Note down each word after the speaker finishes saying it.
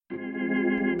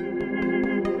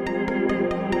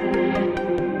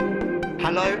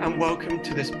Hello and welcome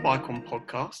to this BICOM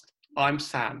podcast. I'm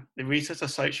Sam, the Research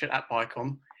Associate at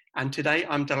BICOM, and today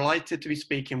I'm delighted to be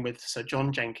speaking with Sir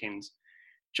John Jenkins.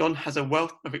 John has a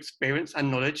wealth of experience and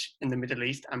knowledge in the Middle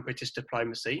East and British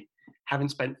diplomacy, having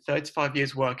spent 35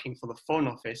 years working for the Foreign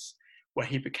Office, where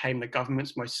he became the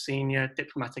government's most senior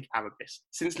diplomatic Arabist.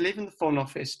 Since leaving the Foreign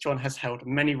Office, John has held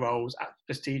many roles at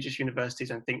prestigious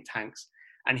universities and think tanks,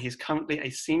 and he is currently a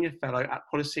senior fellow at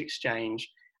Policy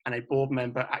Exchange and a board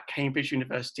member at Cambridge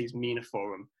University's MENA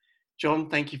Forum. John,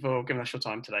 thank you for giving us your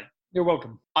time today. You're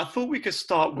welcome. I thought we could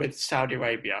start with Saudi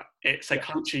Arabia. It's a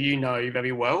country you know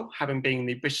very well, having been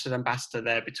the British ambassador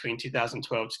there between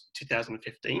 2012 to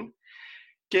 2015.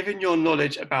 Given your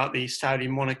knowledge about the Saudi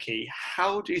monarchy,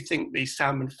 how do you think the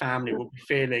Salman family will be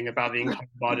feeling about the incoming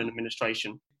Biden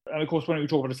administration? And of course, when we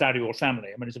talk about the Saudi royal family,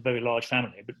 I mean, it's a very large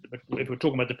family, but if we're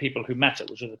talking about the people who matter,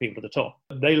 which are the people at the top,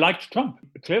 they liked Trump,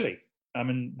 clearly. I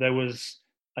mean, they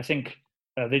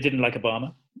didn't like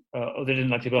Obama, or they didn't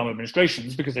like the Obama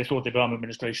administrations because they thought the Obama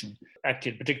administration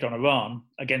acted, particularly on Iran,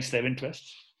 against their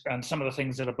interests. And some of the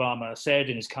things that Obama said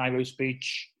in his Cairo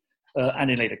speech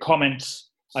and in later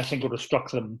comments, I think would have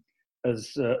struck them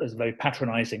as very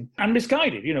patronizing and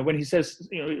misguided. You know, when he said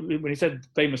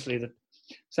famously that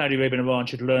Saudi Arabia and Iran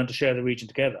should learn to share the region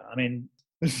together. I mean,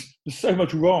 there's so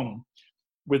much wrong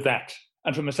with that.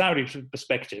 And from a Saudi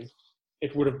perspective,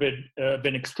 it would have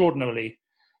been extraordinarily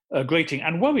grating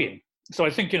and worrying. So I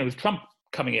think, with Trump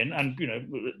coming in and,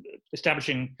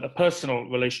 establishing a personal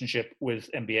relationship with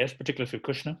MBS, particularly through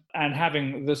Kushner, and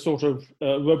having the sort of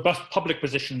robust public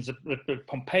positions that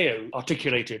Pompeo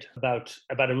articulated about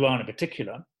Iran in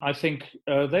particular, I think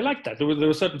they liked that. There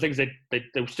were certain things they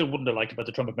still wouldn't have liked about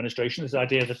the Trump administration. This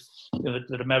idea that,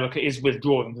 that America is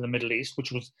withdrawing from the Middle East,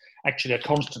 which was actually a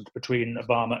constant between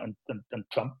Obama and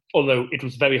Trump, although it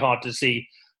was very hard to see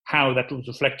how that was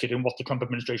reflected in what the Trump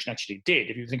administration actually did,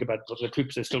 if you think about the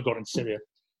troops they still got in Syria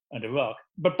and Iraq.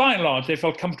 But by and large, they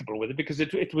felt comfortable with it because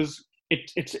it was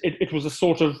a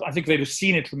sort of, I think they'd have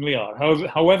seen it from Riyadh,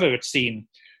 however it's seen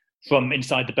from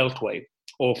inside the Beltway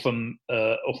or from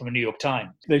the New York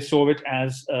Times. They saw it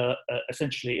as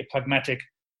essentially a pragmatic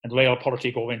and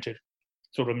realpolitik-oriented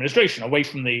sort of administration, away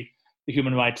from the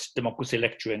human rights democracy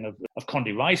lecturing of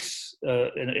Condi Rice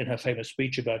in her famous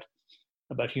speech about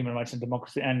human rights and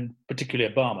democracy, and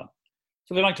particularly Obama.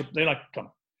 So they liked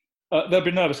Trump. They'll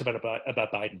be nervous about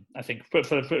Biden, I think,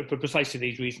 for precisely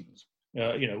these reasons.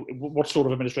 What sort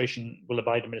of administration will the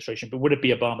Biden administration, but would it be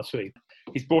Obama 3?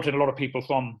 He's brought in a lot of people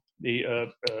from the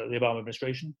Obama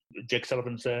administration. Jake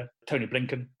Sullivan's there, Tony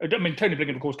Blinken. I mean, Tony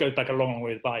Blinken, of course, goes back a long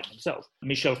way with Biden himself.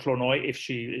 Michelle Flournoy, if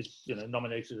she is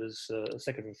nominated as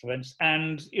Secretary of Defense.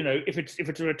 And, if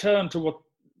it's a return to what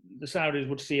the Saudis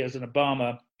would see as an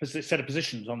Obama set of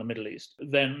positions on the Middle East,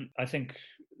 then I think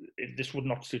this would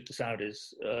not suit the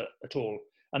Saudis at all.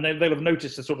 And they'll have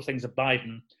noticed the sort of things that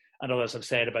Biden and others have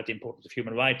said about the importance of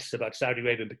human rights, about Saudi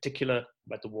Arabia in particular,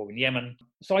 about the war in Yemen.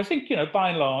 So I think, by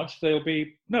and large, they'll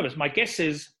be nervous. My guess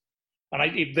is,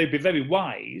 they'd be very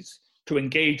wise to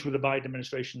engage with the Biden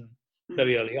administration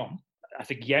very early on. I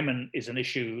think Yemen is an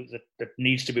issue that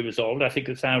needs to be resolved. I think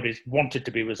the Saudis want it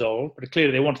to be resolved, but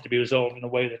clearly they want it to be resolved in a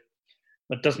way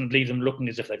that doesn't leave them looking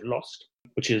as if they've lost,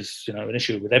 which is an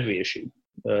issue with every issue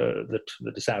that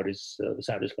the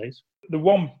Saudis face. The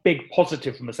one big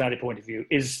positive from a Saudi point of view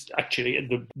is actually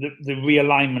the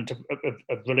realignment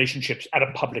of relationships at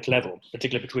a public level,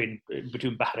 particularly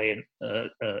between Bahrain,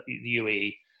 the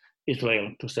UAE,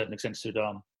 Israel, to a certain extent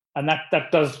Sudan, and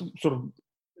that does sort of.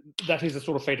 That is a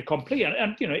sort of fait accompli,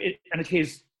 and it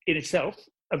is in itself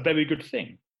a very good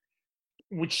thing,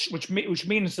 which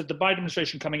means that the Biden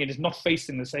administration coming in is not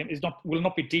facing the same, will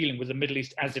not be dealing with the Middle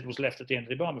East as it was left at the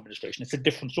end of the Obama administration. It's a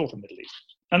different sort of Middle East,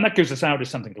 and that gives the Saudis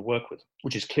something to work with,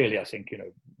 which is clearly, I think,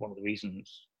 one of the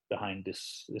reasons behind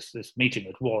this meeting.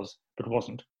 It was, but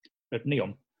wasn't, at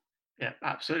NEOM. Yeah,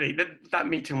 absolutely. That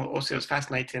meeting also was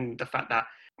fascinating. The fact that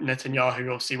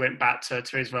Netanyahu obviously went back to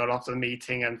Israel after the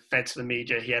meeting and fed to the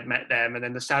media he had met them, and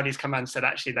then the Saudis come and said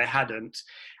actually they hadn't,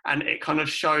 and it kind of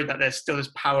showed that there's still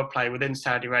this power play within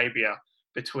Saudi Arabia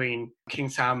between King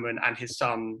Salman and his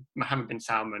son Mohammed bin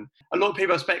Salman. A lot of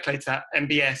people have speculated that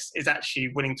MBS is actually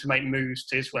willing to make moves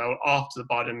to Israel after the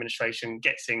Biden administration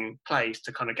gets in place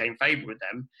to kind of gain favour with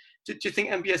them. Do you think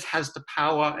MBS has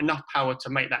enough power to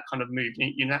make that kind of move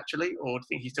unilaterally, or do you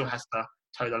think he still has to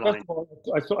toe the line?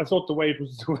 I thought the way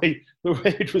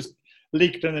it was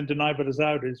leaked and then denied by the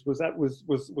Saudis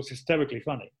was hysterically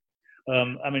funny.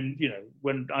 I mean,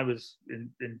 when I was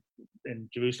in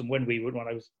Jerusalem, when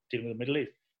I was dealing with the Middle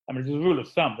East, I mean, there's a rule of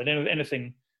thumb that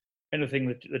anything anything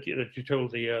that you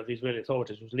told the Israeli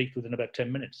authorities was leaked within about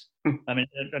 10 minutes. I mean,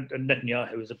 and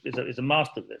Netanyahu is a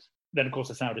master of this. Then, of course,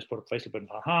 the Saudis put Facebook in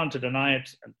Farhan to deny it,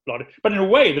 and blah, blah. But in a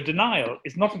way, the denial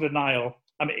is not a denial.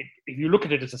 I mean, if you look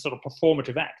at it as a sort of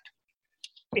performative act,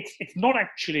 it's not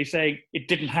actually saying it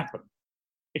didn't happen.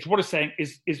 It's what it's saying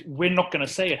is we're not going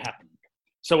to say it happened.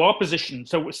 So our position,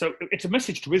 so it's a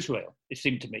message to Israel, it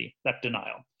seemed to me, that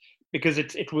denial, because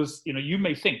it was, you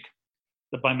may think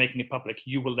that by making it public,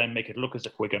 you will then make it look as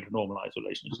if we're going to normalize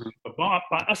relations. Mm-hmm. But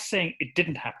by us saying it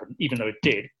didn't happen, even though it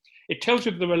did, it tells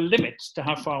you that there are limits to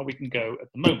how far we can go at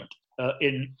the moment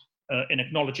in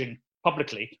acknowledging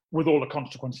publicly, with all the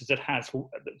consequences it has for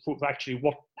actually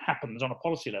what happens on a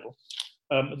policy level,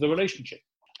 the relationship.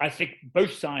 I think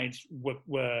both sides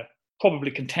were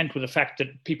probably content with the fact that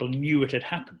people knew it had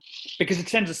happened, because it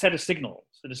sends a set of signals.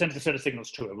 It sends a set of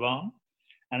signals to Iran,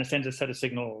 and it sends a set of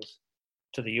signals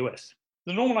to the US.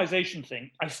 The normalization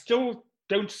thing, I still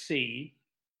don't see.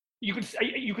 You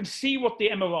can see what the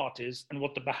Emiratis and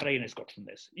what the Bahrainis got from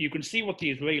this. You can see what the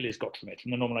Israelis got from it,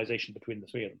 from the normalization between the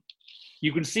three of them.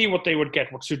 You can see what they would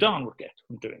get, what Sudan would get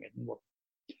from doing it. And what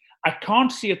I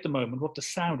can't see at the moment what the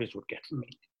Saudis would get from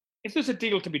it. If there's a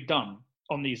deal to be done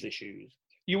on these issues,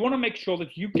 you want to make sure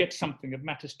that you get something that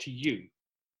matters to you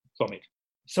from it.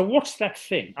 So what's that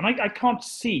thing? And I can't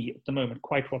see at the moment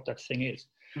quite what that thing is.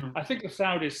 Mm-hmm. I think the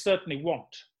Saudis certainly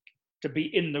want to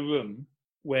be in the room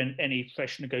when any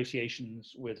fresh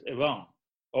negotiations with Iran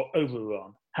or over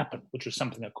Iran happen, which was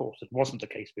something, of course, that wasn't the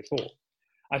case before.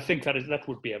 I think that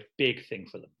would be a big thing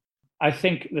for them. I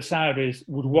think the Saudis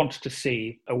would want to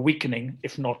see a weakening,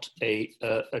 if not a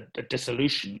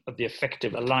dissolution of the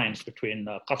effective alliance between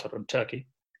Qatar and Turkey.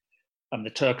 And the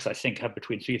Turks, I think, have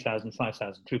between 3,000 and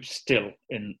 5,000 troops still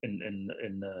in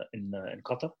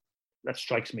Qatar. That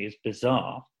strikes me as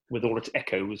bizarre, with all its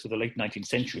echoes of the late 19th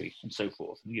century and so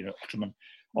forth,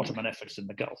 Ottoman efforts in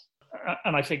the Gulf.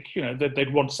 And I think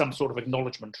they'd want some sort of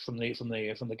acknowledgement from the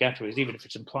Qataris, even if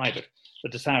it's in private,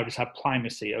 that the Saudis have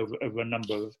primacy over a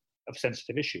number of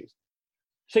sensitive issues.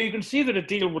 So you can see that a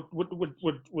deal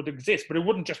would exist, but it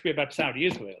wouldn't just be about Saudi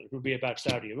Israel. It would be about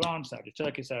Saudi Iran, Saudi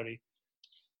Turkey, Saudi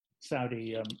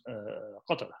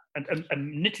Qatar,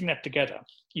 and knitting that together.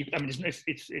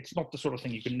 It's not the sort of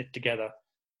thing you can knit together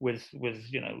with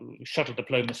shuttle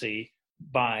diplomacy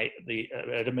by the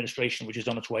administration which is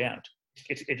on its way out.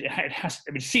 It has.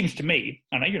 It seems to me,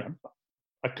 and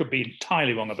I could be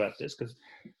entirely wrong about this, because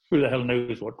who the hell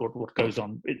knows what goes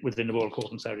on within the royal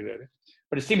court in Saudi Arabia.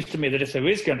 But it seems to me that if there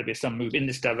is going to be some move in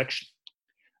this direction,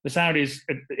 the Saudis,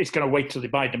 it's going to wait till the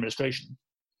Biden administration,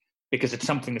 because it's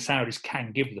something the Saudis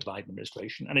can give the Biden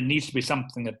administration, and it needs to be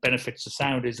something that benefits the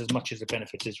Saudis as much as it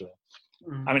benefits Israel.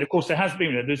 Mm. I mean, of course, there has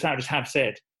been, the Saudis have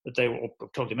said that they will,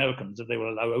 told the Americans that they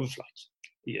will allow overflights,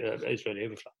 Israeli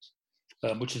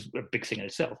overflights, which is a big thing in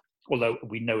itself. Although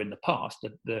we know in the past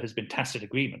that there has been tacit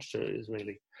agreements to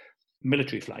Israeli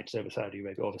military flights over Saudi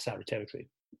Arabia, over Saudi territory.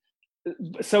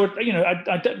 So,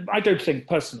 I don't think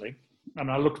personally, I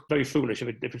mean, I look very foolish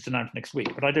if it's announced next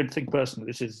week, but I don't think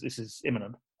personally this is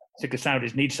imminent. I think the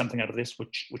Saudis need something out of this,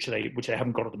 which they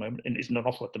haven't got at the moment, and isn't an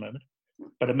offer at the moment.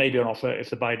 But it may be an offer if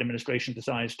the Biden administration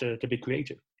decides to be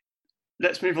creative.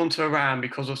 Let's move on to Iran,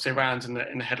 because obviously Iran's in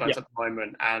the headlines at the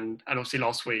moment, and obviously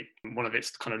last week one of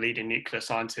its kind of leading nuclear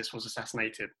scientists was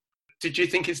assassinated. Did you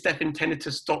think it's death intended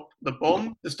to stop the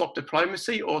bomb, to stop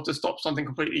diplomacy, or to stop something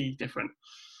completely different?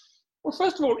 Well,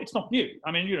 first of all, it's not new.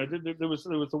 I mean, there was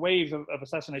a wave of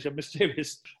assassination,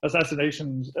 mysterious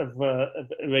assassinations of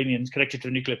Iranians connected to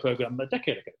the nuclear program a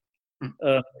decade ago.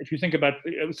 If you think about,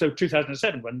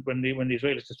 2007, when the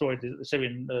Israelis destroyed the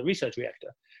Syrian research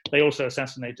reactor, they also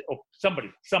assassinated, or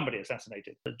somebody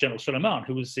assassinated General Soleiman,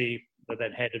 who was the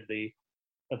then head of the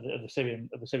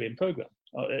Syrian program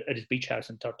at his beach house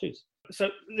in Tartus. So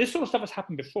this sort of stuff has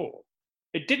happened before.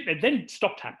 It then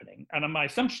stopped happening, and my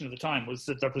assumption at the time was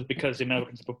that was because the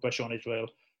Americans put pressure on Israel,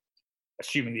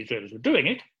 assuming the Israelis were doing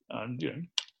it,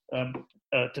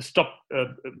 to stop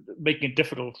making it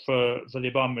difficult for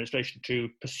the Obama administration to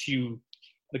pursue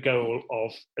the goal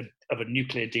of a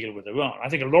nuclear deal with Iran. I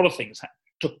think a lot of things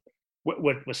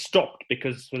were stopped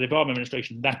because for the Obama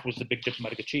administration, that was the big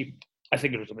diplomatic achievement. I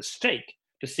think it was a mistake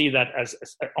to see that as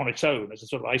on its own, as a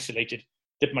sort of isolated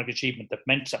diplomatic achievement that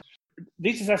meant something.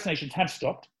 These assassinations have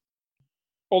stopped,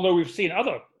 although we've seen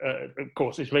other, of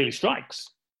course, Israeli strikes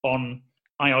on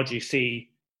IRGC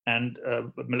and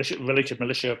related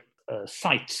militia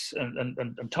sites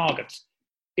and targets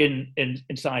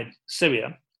inside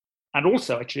Syria, and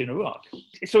also actually in Iraq.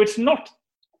 So it's not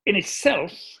in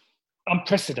itself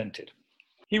unprecedented.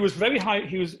 He was very high.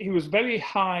 He was very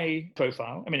high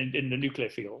profile. I mean, in the nuclear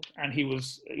field, and he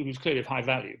was clearly of high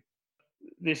value.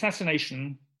 The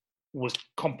assassination was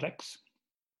complex.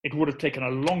 It would have taken a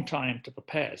long time to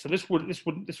prepare. So this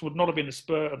would not have been a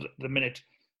spur of the minute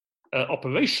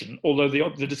operation, although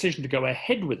the decision to go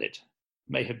ahead with it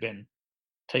may have been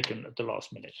taken at the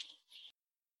last minute.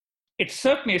 It's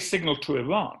certainly a signal to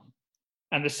Iran,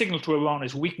 and the signal to Iran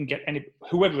is we can get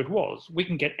whoever it was, we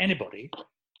can get anybody,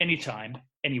 anytime,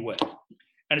 anywhere.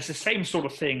 And it's the same sort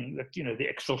of thing that, the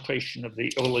exfiltration of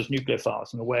all those nuclear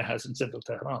files in the warehouse in central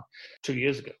Tehran 2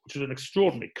 years ago, which was an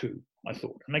extraordinary coup, I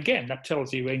thought. And again, that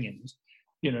tells the Iranians,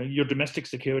 your domestic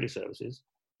security services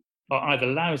are either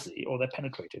lousy or they're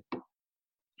penetrated.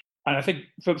 And I think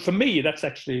for me, that's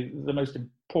actually the most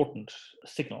important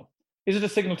signal. Is it a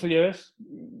signal to the US?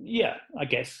 Yeah, I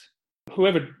guess.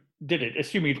 Whoever did it,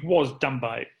 assuming it was done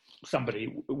by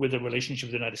somebody with a relationship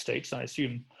with the United States, I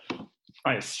assume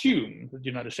that the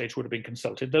United States would have been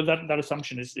consulted, though that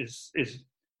assumption is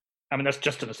that's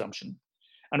just an assumption.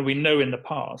 And we know in the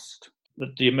past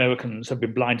that the Americans have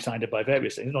been blindsided by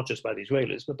various things, not just by the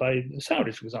Israelis, but by the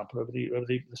Saudis, for example, over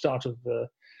the start of the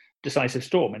decisive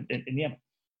storm in Yemen.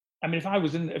 I mean, if I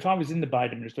was in the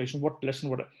Biden administration, what lesson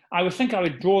would I would think I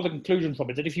would draw the conclusion from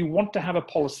it that if you want to have a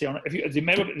policy on, the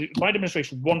Biden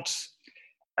administration wants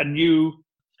a new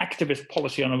activist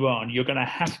policy on Iran, you're going to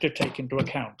have to take into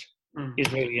account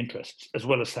Israeli interests as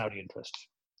well as Saudi interests.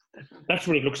 That's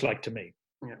what it looks like to me.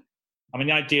 Yeah. I mean,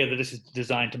 the idea that this is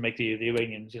designed to make the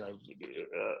Iranians,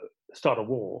 start a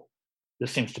war,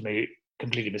 this seems to me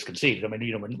completely misconceived. I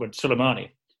mean, when Soleimani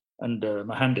and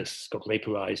Mohandas got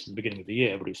vaporized at the beginning of the year,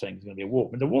 everybody was saying there's going to be a war.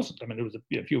 I mean, there wasn't. I mean, there was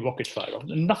a few rockets fired off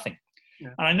and nothing. Yeah.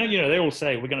 And I know, they all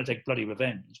say we're going to take bloody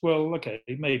revenge. Well, okay,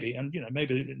 maybe, and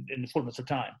maybe in the fullness of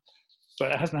time,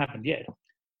 but it hasn't happened yet.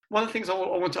 One of the things I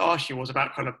want to ask you was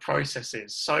about kind of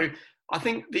processes. So I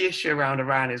think the issue around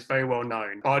Iran is very well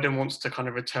known. Biden wants to kind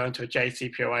of return to a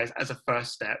JCPOA as a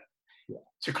first step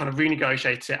to kind of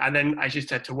renegotiate it. And then, as you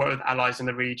said, to work with allies in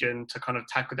the region to kind of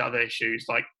tackle the other issues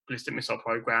like ballistic missile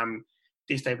program,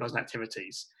 destabilizing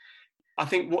activities. I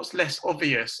think what's less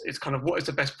obvious is kind of what is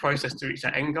the best process to reach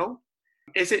that end goal?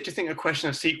 Is it, do you think, a question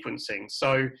of sequencing?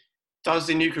 So does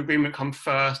the nuclear agreement come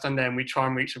first and then we try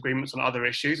and reach agreements on other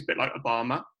issues, a bit like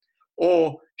Obama?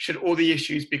 Or should all the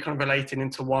issues be kind of related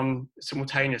into one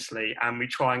simultaneously and we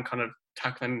try and kind of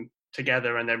tackle them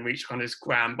together and then reach kind of this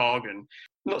grand bargain?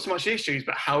 Not so much the issues,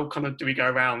 but how kind of do we go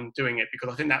around doing it?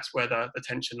 Because I think that's where the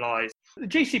tension lies. The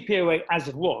JCPOA, as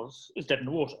it was, is dead in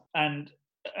the water. And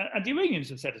the Iranians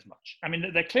have said as much. I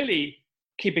mean, they're clearly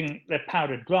keeping their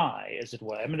powder dry, as it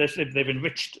were. I mean, they've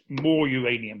enriched more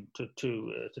uranium to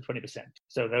 20%.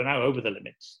 So they're now over the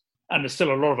limits. And there's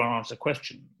still a lot of unanswered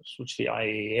questions, which the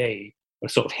IAEA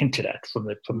was sort of hinted at from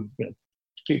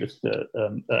previous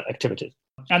activities.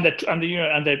 And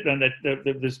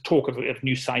there's talk of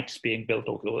new sites being built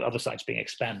or other sites being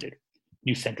expanded,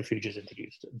 new centrifuges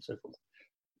introduced, and so forth.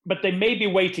 But they may be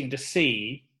waiting to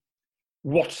see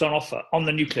what's on offer on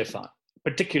the nuclear file,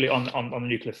 particularly on the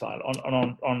nuclear file,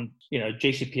 on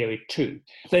JCPOA 2.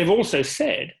 They've also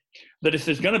said that if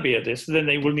there's going to be this, then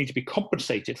they will need to be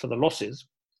compensated for the losses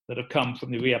that have come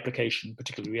from the reapplication,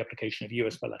 particularly reapplication of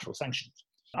US bilateral sanctions.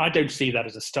 I don't see that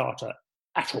as a starter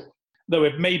at all. Though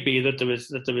it may be that there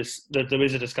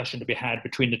is a discussion to be had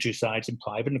between the two sides in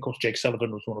private. And of course, Jake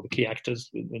Sullivan was one of the key actors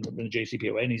in the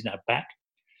JCPOA, and he's now back.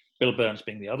 Bill Burns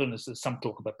being the other, and there's some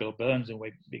talk about Bill Burns in a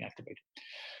way being activated.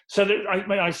 So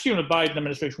I assume the Biden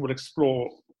administration will explore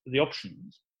the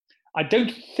options. I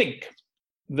don't think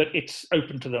that it's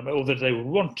open to them, or that they will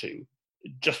want to,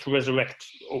 just resurrect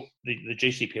the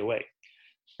JCPOA.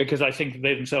 Because I think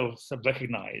they themselves have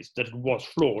recognised that it was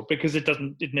flawed because it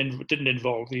didn't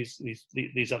involve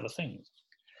these other things,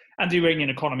 and the Iranian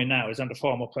economy now is under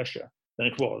far more pressure than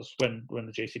it was when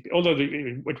the JCPOA. Although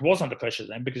it was under pressure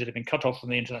then because it had been cut off from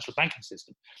the international banking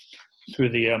system through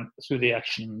the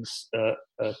actions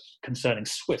concerning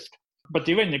SWIFT. But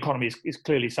the Iranian economy is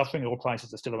clearly suffering. Oil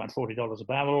prices are still around $40 a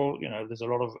barrel. There's a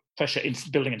lot of pressure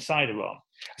building inside Iran.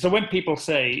 So when people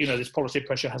say this policy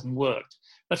pressure hasn't worked.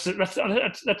 They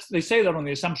say that on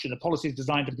the assumption the policy is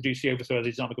designed to produce the overthrow of the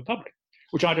Islamic Republic,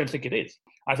 which I don't think it is.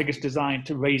 I think it's designed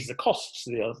to raise the costs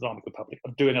of the Islamic Republic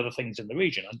of doing other things in the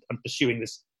region and pursuing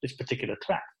this particular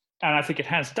track. And I think it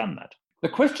has done that. The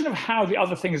question of how the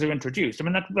other things are introduced, I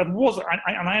mean, that was,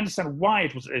 and I understand why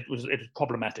it was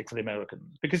problematic for the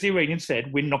Americans, because the Iranians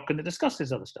said, we're not going to discuss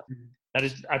this other stuff. Mm-hmm. That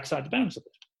is outside the bounds of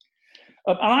it.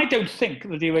 And I don't think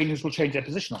that the Iranians will change their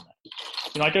position on that.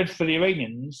 I don't, for the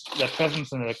Iranians, their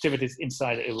presence and their activities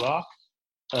inside Iraq,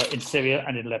 in Syria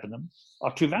and in Lebanon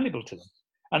are too valuable to them.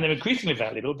 And they're increasingly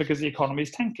valuable because the economy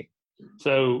is tanking.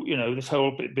 So, this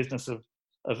whole business of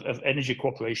energy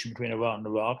cooperation between Iran and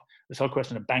Iraq, this whole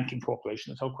question of banking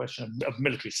cooperation, this whole question of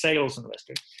military sales and the rest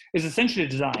of it, is essentially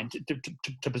designed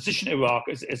to position Iraq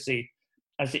as the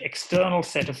external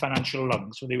set of financial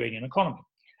lungs for the Iranian economy.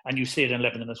 And you see it in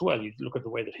Lebanon as well. You look at the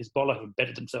way that Hezbollah have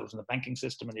embedded themselves in the banking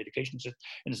system and the education system,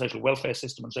 in the social welfare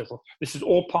system and so forth. This is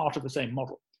all part of the same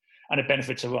model. And it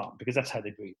benefits Iran because that's how they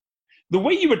breathe. The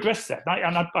way you address that,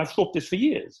 and I've thought this for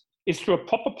years, is through a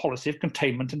proper policy of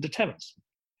containment and deterrence.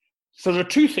 So there are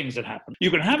two things that happen. You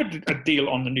can have a deal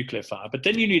on the nuclear fire, but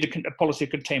then you need a policy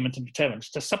of containment and deterrence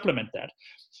to supplement that,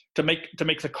 to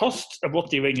make the costs of what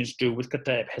the Iranians do with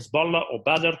Kataib, Hezbollah or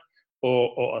Badr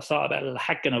or Asad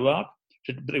al-Haq in Iraq,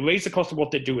 they raise the cost of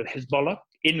what they do with Hezbollah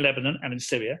in Lebanon and in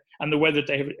Syria, and the way that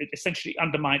they have essentially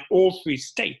undermined all three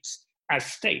states as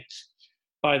states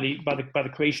by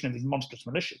the creation of these monstrous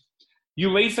militias.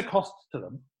 You raise the costs to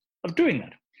them of doing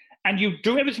that. And you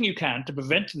do everything you can to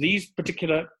prevent these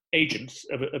particular agents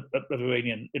of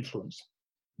Iranian influence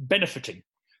benefiting.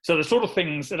 So the sort of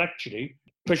things that actually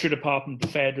the Treasury Department, the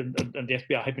Fed, and the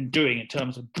FBI have been doing in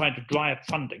terms of trying to dry up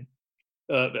funding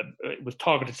with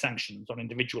targeted sanctions on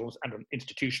individuals and on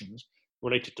institutions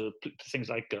related to things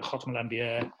like Khatam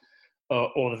al-Anbiya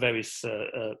or the various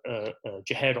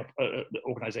jihad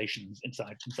organizations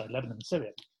inside Lebanon and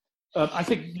Syria. I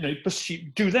think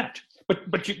do that, but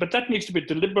that needs to be a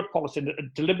deliberate policy, and a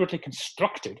deliberately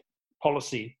constructed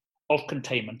policy of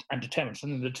containment and deterrence.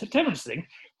 And the deterrence thing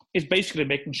is basically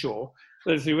making sure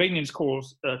that if the Iranians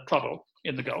cause trouble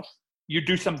in the Gulf, you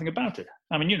do something about it.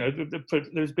 I mean,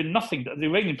 there's been nothing. The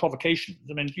Iranian provocations.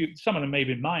 I mean, some of them may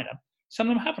be minor, some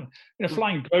of them haven't.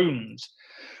 Flying drones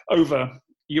over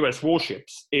U.S.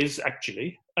 warships is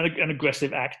actually an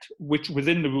aggressive act, which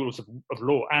within the rules of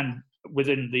law and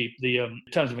within the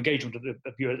terms of engagement of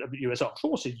the U.S. armed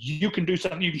forces, you can do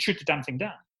something. You can shoot the damn thing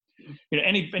down.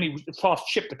 Any fast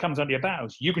ship that comes under your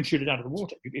bows, you can shoot it out of the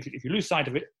water. If you lose sight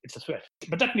of it, it's a threat.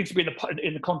 But that needs to be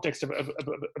in the context of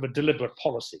a deliberate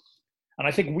policy. And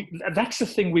I think that's the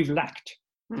thing we've lacked.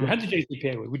 We had the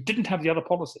JCPOA, we didn't have the other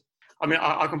policy. I mean,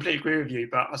 I completely agree with you,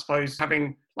 but I suppose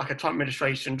having like a Trump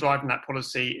administration driving that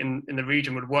policy in the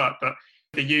region would work. But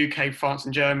the UK, France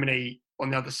and Germany on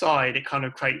the other side, it kind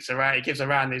of it gives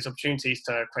Iran these opportunities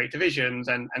to create divisions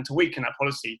and to weaken that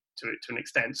policy to an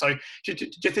extent. So do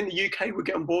you think the UK would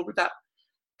get on board with that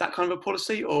kind of a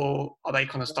policy, or are they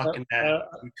kind of stuck in their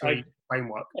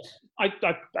framework? I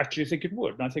actually think it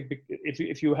would. And I think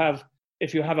if you have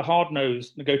a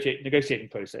hard-nosed negotiating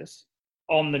process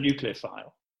on the nuclear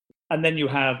file, and then you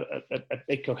have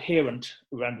a coherent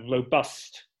and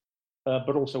robust,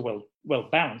 but also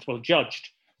well-balanced, well-judged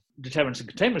deterrence and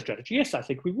containment strategy, yes, I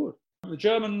think we would. The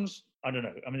Germans, I don't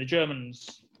know. I mean, the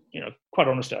Germans, quite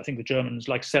honestly, I think the Germans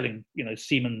like selling,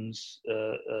 Siemens,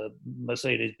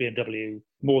 Mercedes, BMW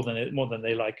more than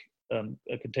they like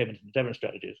containment and deterrence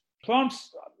strategies.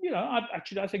 France,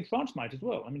 I think France might as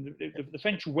well. I mean, the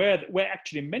French were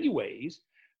actually in many ways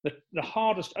the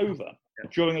hardest over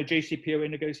during the JCPOA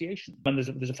negotiation. And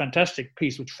there's a fantastic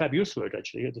piece which Fabius wrote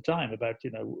actually at the time about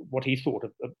what he thought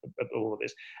of all of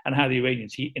this and how the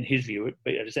Iranians, in his view,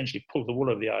 had essentially pulled the wool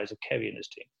over the eyes of Kerry and his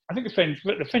team. I think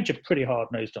the French are pretty hard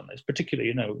nosed on this,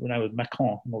 particularly now with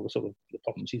Macron and all the sort of the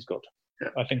problems he's got. Yeah.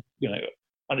 I think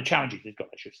and the challenges he's got,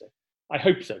 I should say. I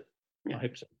hope so. Yeah. I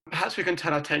hope so. Perhaps we can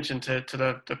turn our attention to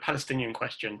the Palestinian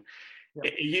question. Yeah.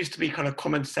 It used to be kind of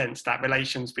common sense that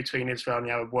relations between Israel and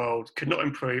the Arab world could not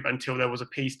improve until there was a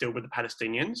peace deal with the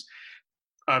Palestinians.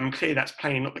 Clearly, that's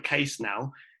plainly not the case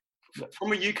now.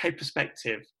 From a UK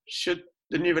perspective, should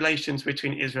the new relations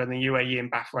between Israel and the UAE and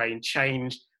Bahrain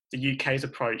change the UK's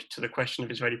approach to the question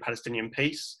of Israeli-Palestinian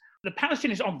peace? The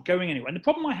Palestinians aren't going anywhere. And the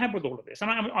problem I have with all of this,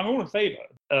 and I'm all in favour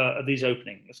of these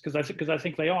openings, because I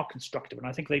think they are constructive, and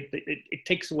I think it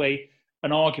takes away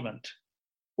an argument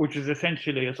which is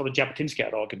essentially a sort of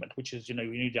Jabotinsky argument, which is, we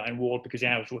need the Iron Wall because the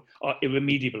Arabs are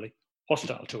irremediably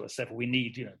hostile to us, therefore we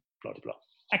need, blah, blah, blah.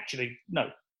 Actually,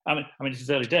 no. I mean, this is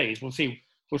early days. We'll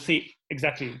see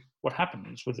exactly what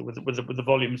happens with the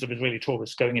volumes of Israeli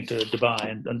tourists going into Dubai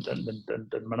and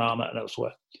Manama and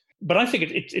elsewhere. But I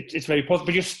think it's very positive.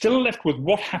 But you're still left with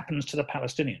what happens to the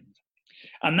Palestinians.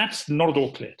 And that's not at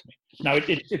all clear to me. Now,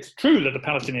 it's true that the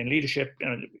Palestinian leadership,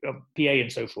 PA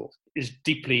and so forth, is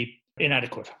deeply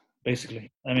inadequate, basically.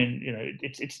 I mean,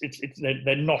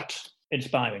 they're not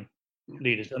inspiring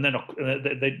leaders, and they're not.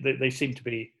 They seem to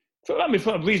be,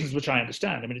 for reasons which I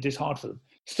understand. I mean, it is hard for them.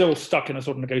 Still stuck in a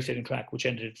sort of negotiating track, which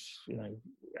ended,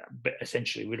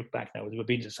 essentially, we look back now with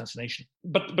Rabin's assassination.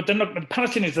 But they're not. The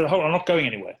Palestinians as a whole are not going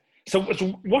anywhere. So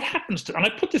what happens to, and I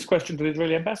put this question to the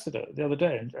Israeli ambassador the other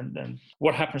day, and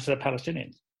what happens to the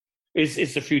Palestinians?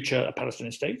 Is the future a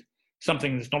Palestinian state?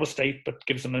 Something that's not a state but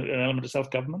gives them an element of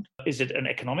self-government? Is it an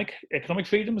economic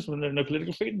freedom? Is there no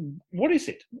political freedom? What is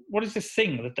it? What is this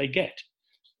thing that they get?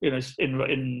 In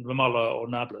Ramallah or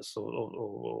Nablus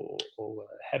or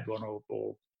Hebron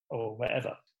or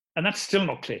wherever? And that's still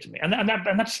not clear to me. And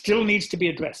that still needs to be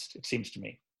addressed, it seems to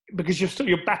me. Because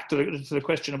you're back to the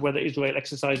question of whether Israel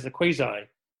exercises a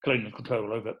quasi-colonial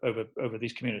control over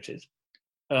these communities,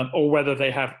 or whether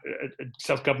they have a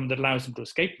self-government that allows them to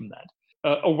escape from that,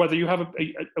 or whether you have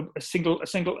a single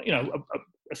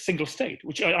state,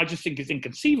 which I just think is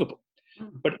inconceivable.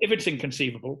 But if it's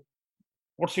inconceivable,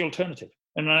 what's the alternative?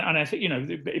 And I think,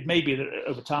 it may be that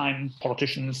over time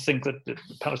politicians think that the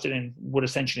Palestinians would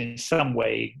essentially in some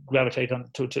way gravitate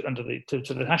to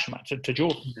the Hashemites, to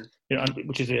Jordan,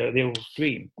 which is the old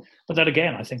dream. But that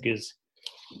again, I think, is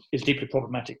deeply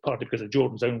problematic, partly because of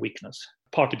Jordan's own weakness,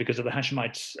 partly because of the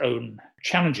Hashemites' own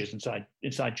challenges inside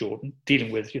Jordan,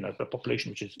 dealing with a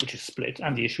population which is split,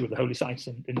 and the issue of the holy sites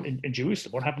in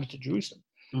Jerusalem. What happens to Jerusalem?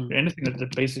 Anything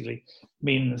that basically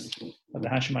means that the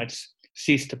Hashemites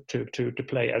cease to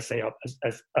play as they are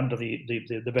as under the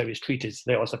various treaties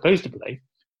they are supposed to play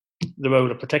the role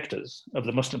of protectors of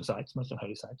the Muslim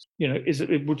holy sites.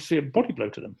 It would see a body blow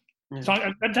to them. Yeah. So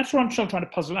that's what I'm still trying to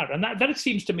puzzle out, and that it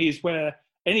seems to me is where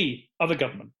any other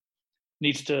government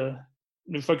needs to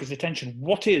focus attention.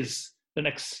 What is the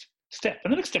next step?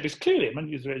 And the next step is clearly,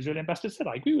 the Israeli ambassador said,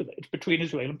 I agree with it, it's between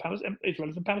Israelis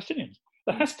and Palestinians.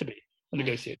 There has to be a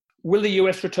negotiation. Will the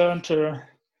US return to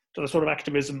the sort of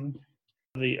activism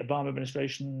the Obama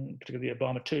administration, particularly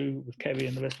Obama 2 with Kerry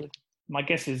and the rest of it? My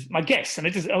guess, and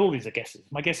it is all these are guesses.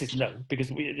 My guess is no,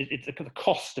 because it's the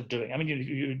cost of doing.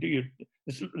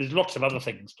 There's lots of other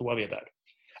things to worry about,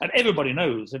 and everybody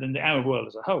knows that in the Arab world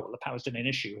as a whole, the Palestinian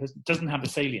issue doesn't have the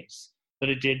salience that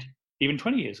it did even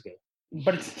 20 years ago.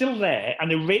 But it's still there,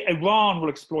 and Iran will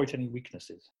exploit any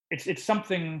weaknesses. It's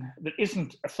something that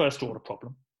isn't a first-order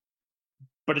problem,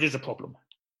 but it is a problem,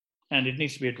 and it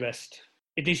needs to be addressed.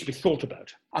 It needs to be thought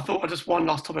about. I thought just one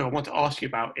last topic I want to ask you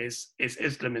about is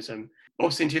Islamism.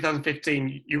 Obviously, in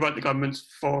 2015, you wrote the government's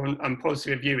foreign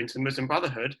policy review into the Muslim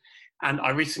Brotherhood, and I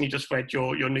recently just read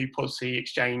your new policy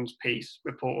exchange piece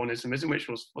report on Islamism, which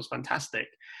was fantastic.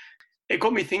 It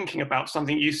got me thinking about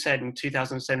something you said in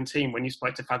 2017 when you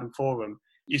spoke to Fathom Forum.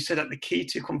 You said that the key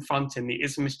to confronting the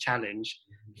Islamist challenge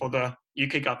for the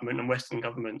UK government and Western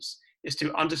governments is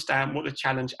to understand what the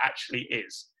challenge actually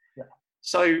is. Yeah.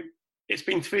 So it's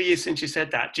been 3 years since you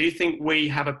said that. Do you think we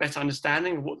have a better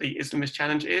understanding of what the Islamist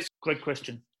challenge is? Great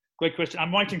question.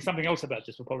 I'm writing something else about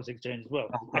this for Policy Exchange as well,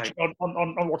 actually,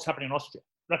 on what's happening in Austria.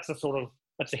 That's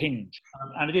the hinge.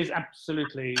 And it is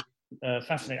absolutely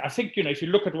fascinating. I think, if you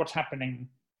look at what's happening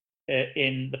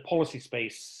in the policy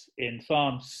space in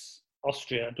France,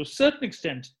 Austria, and to a certain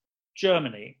extent,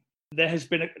 Germany, there has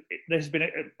been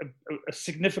a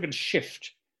significant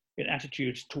shift in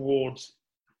attitudes towards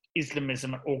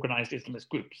Islamism and organized Islamist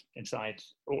groups inside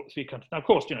all three countries. Now, of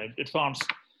course, in France,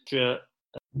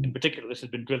 in particular, this has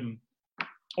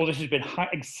been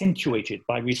accentuated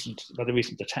by the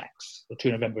recent attacks, the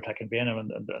 2 November attack in Vienna and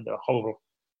the horrible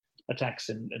attacks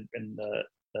in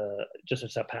just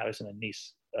outside Paris and in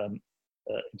Nice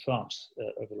in France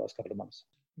over the last couple of months.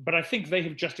 But I think they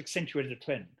have just accentuated the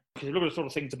trend. If you look at the sort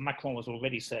of things that Macron was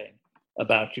already saying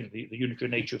about the unitary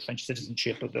nature of French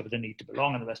citizenship, of the need to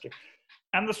belong and the rest of it,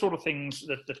 and the sort of things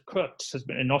that Kurz has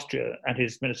been in Austria and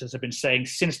his ministers have been saying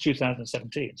since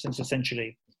 2017, since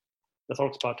essentially the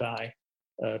Volkspartei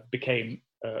became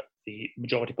the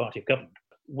majority party of government,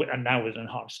 and now with an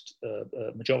enhanced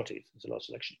majority since the last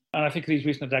election. And I think these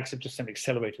recent attacks have just simply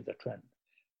accelerated that trend.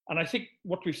 And I think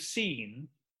what we've seen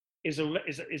is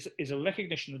a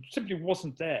recognition that simply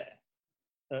wasn't there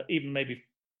even maybe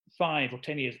 5 or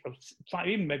 10 years,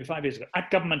 even maybe 5 years ago, at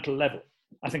governmental level.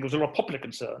 I think there was a lot of popular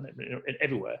concern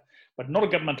everywhere, but not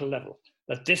at governmental level,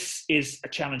 that this is a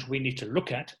challenge we need to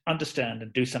look at, understand,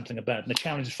 and do something about. And the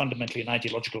challenge is fundamentally an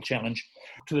ideological challenge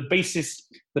to the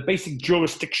basic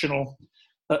jurisdictional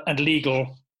and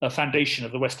legal foundation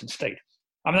of the Western state.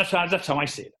 I mean, that's how I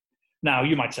see it. Now,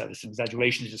 you might say there's some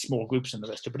exaggeration, these are small groups and the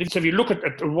rest of it, but if you look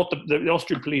at what the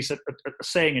Austrian police are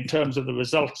saying in terms of the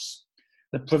results,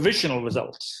 the provisional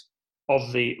results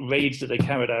of the raids that they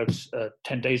carried out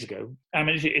 10 days ago, I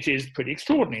mean, it is pretty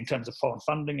extraordinary in terms of foreign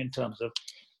funding, in terms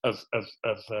of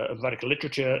radical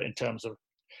literature, in terms of...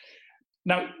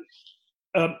 Now,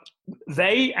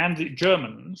 they and the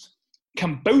Germans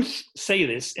can both say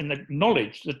this in the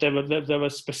knowledge that there are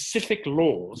specific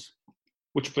laws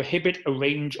which prohibit a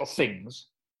range of things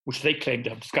which they claim to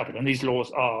have discovered. And these laws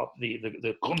are the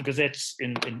Grundgesetz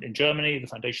in Germany, the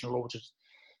foundational law,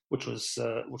 which was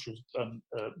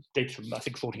dated from, I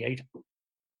think, 48.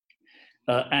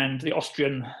 And the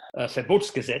Austrian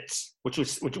Verbotsgesetz, which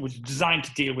was designed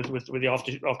to deal with the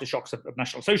aftershocks of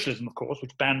National Socialism, of course,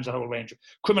 which bans a whole range,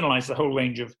 criminalizes a whole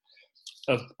range of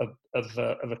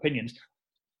opinions,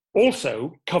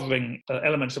 also covering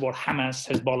elements of what Hamas,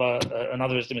 Hezbollah, and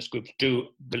other Islamist groups do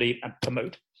believe and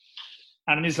promote.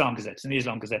 And an Islam Gazette, and the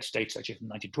Islam Gazette states actually from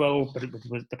 1912, but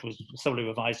it was solely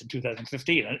revised in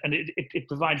 2015, and it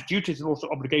provides duties and also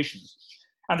obligations.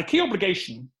 And the key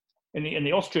obligation in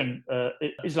the Austrian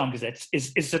Islam Gazette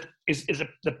is the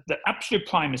absolute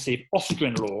primacy of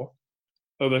Austrian law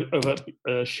over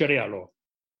Sharia law.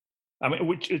 I mean,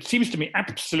 which it seems to me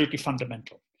absolutely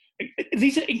fundamental.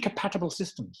 These are incompatible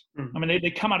systems. I mean, they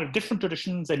come out of different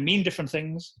traditions. They mean different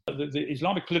things. The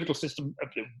Islamic political system,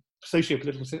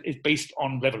 socio-political system, is based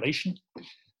on revelation.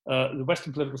 The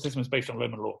Western political system is based on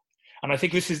Roman law, and I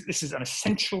think this is an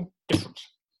essential difference.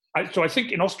 So I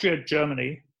think in Austria,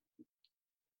 Germany.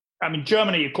 I mean,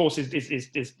 Germany, of course,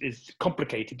 is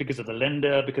complicated because of the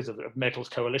Länder, because of Merkel's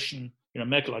coalition. You know,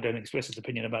 Merkel, I don't think expresses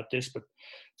opinion about this, but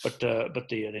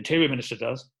the Interior Minister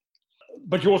does.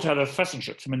 But you also have the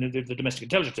Verfassungsschutz, I mean, the Domestic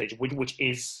Intelligence Agency, which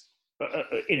is,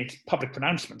 in its public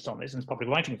pronouncements on this and its public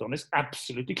writings on this,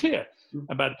 absolutely clear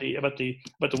about the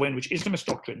way in which Islamist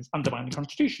doctrines undermine the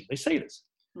constitution. They say this.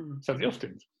 So the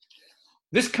Austrians.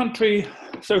 This country,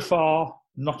 so far,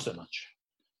 not so much.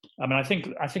 I mean, I think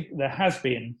there has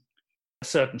been a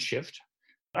certain shift,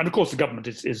 and of course, the government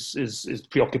is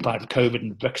preoccupied with COVID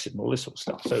and Brexit and all this sort of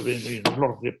stuff. So a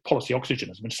lot of the policy oxygen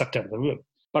has been sucked out of the room.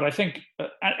 But I think,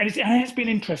 and it has been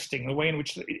interesting the way in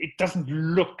which it doesn't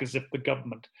look as if the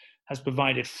government has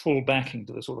provided full backing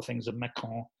to the sort of things that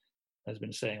Macron has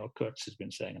been saying or Kurz has been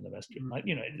saying in the West. Like,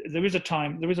 you know, there is a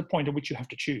point at which you have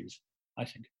to choose, I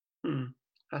think.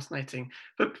 Fascinating.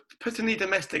 But putting the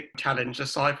domestic challenge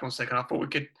aside for a second, I thought we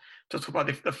could talk about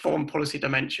the foreign policy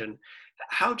dimension.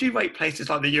 How do you rate places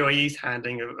like the UAE's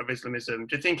handling of Islamism?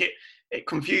 Do you think it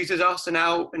confuses us in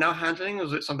our handling, or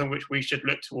is it something which we should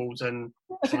look towards? And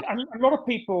I think a lot of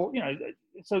people, you know,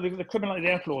 so the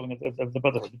outlawing of the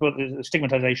Brotherhood, the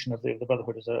stigmatization of the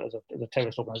Brotherhood as a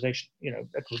terrorist organization, you know,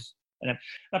 that was. Now,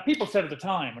 people said at the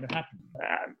time when it happened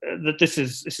that this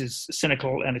is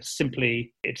cynical and it's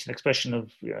an expression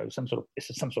of, you know, some sort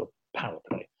of power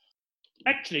play.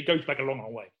 Actually, it goes back a long,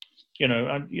 long way. You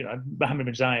know, Mohammed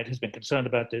bin Zayed has been concerned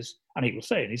about this, and he will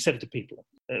say, and he said it to people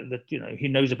that, you know, he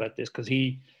knows about this because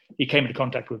he came into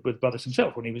contact with brothers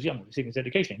himself when he was young, receiving his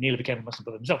education. He nearly became a Muslim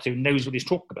brother himself, so he knows what he's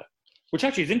talking about. Which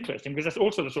actually is interesting because that's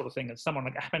also the sort of thing that someone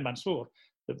like Ahmed Mansour,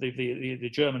 the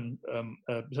German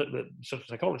sort of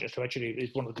psychologist who actually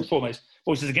is one of the foremost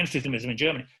voices against Islamism in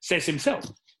Germany, says himself.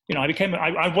 You know,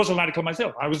 I was a radical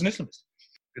myself. I was an Islamist.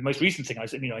 The most recent thing I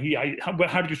said, you know,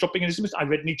 how did you stop being an Islamist? I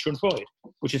read Nietzsche and Freud,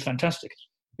 which is fantastic.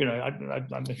 You know,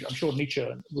 I'm sure Nietzsche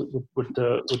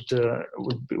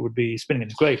would be spinning in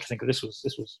his grave to think that this was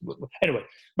anyway.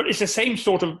 But it's the same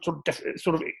sort of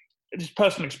this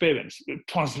personal experience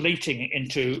translating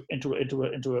into a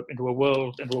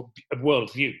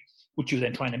world view, which you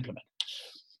then try and implement.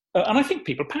 And I think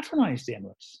people patronised the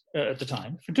Emirates at the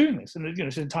time for doing this, and you know,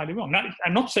 it's entirely wrong. Now,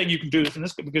 I'm not saying you can do this in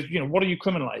this because, you know, what are you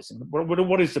criminalising?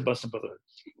 What is the Muslim Brotherhood?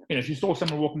 You know, if you saw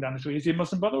someone walking down the street, is he a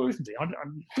Muslim brother or isn't he?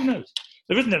 Who knows?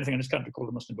 There isn't anything in this country called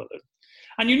the Muslim Brotherhood,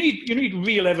 and you need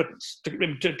real evidence to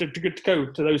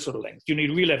go to those sort of lengths. You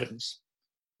need real evidence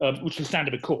which will stand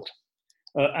up in court,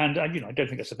 and you know, I don't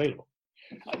think that's available.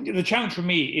 The challenge for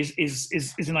me is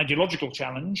an ideological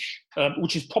challenge,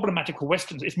 which is problematic for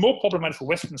Western. It's more problematic for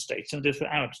Western states than it is for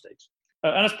Arab states,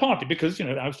 and that's partly because, you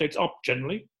know, Arab states are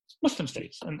generally Muslim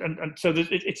states, and so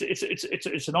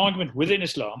it's an argument within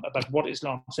Islam about what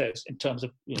Islam says in terms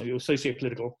of, you know, your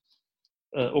socio-political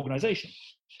organization.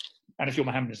 And if you're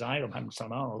Mohammed bin Zayed or Mohammed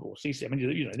Salman or Sisi, I mean,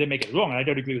 you know, they may get it wrong, and I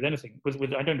don't agree with anything.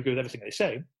 I don't agree with everything they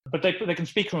say, but they can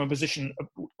speak from a position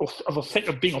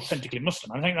of being authentically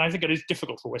Muslim. I think it is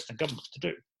difficult for Western governments to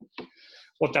do.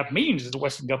 What that means is the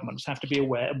Western governments have to be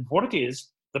aware of what it is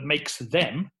that makes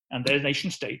them and their nation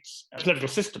states and political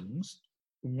systems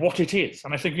what it is.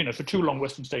 And I think, you know, for too long,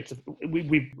 Western states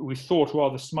we thought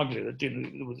rather smugly that, you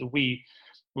know, we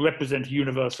represent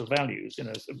universal values, you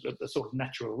know, a sort of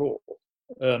natural law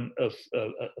of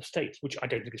states, which I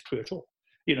don't think is true at all.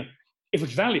 You know, if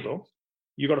it's valuable,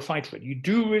 you've got to fight for it. You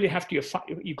do really have to.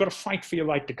 You've got to fight for your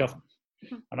right to govern,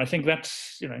 and I think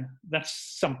that's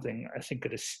something I think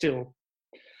that is still.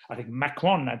 I think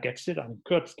Macron now gets it. I think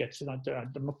Kurz gets it.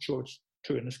 I'm not sure it's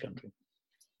true in this country.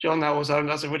 John, that was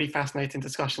a really fascinating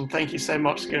discussion. Thank you so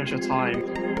much for giving us your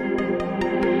time.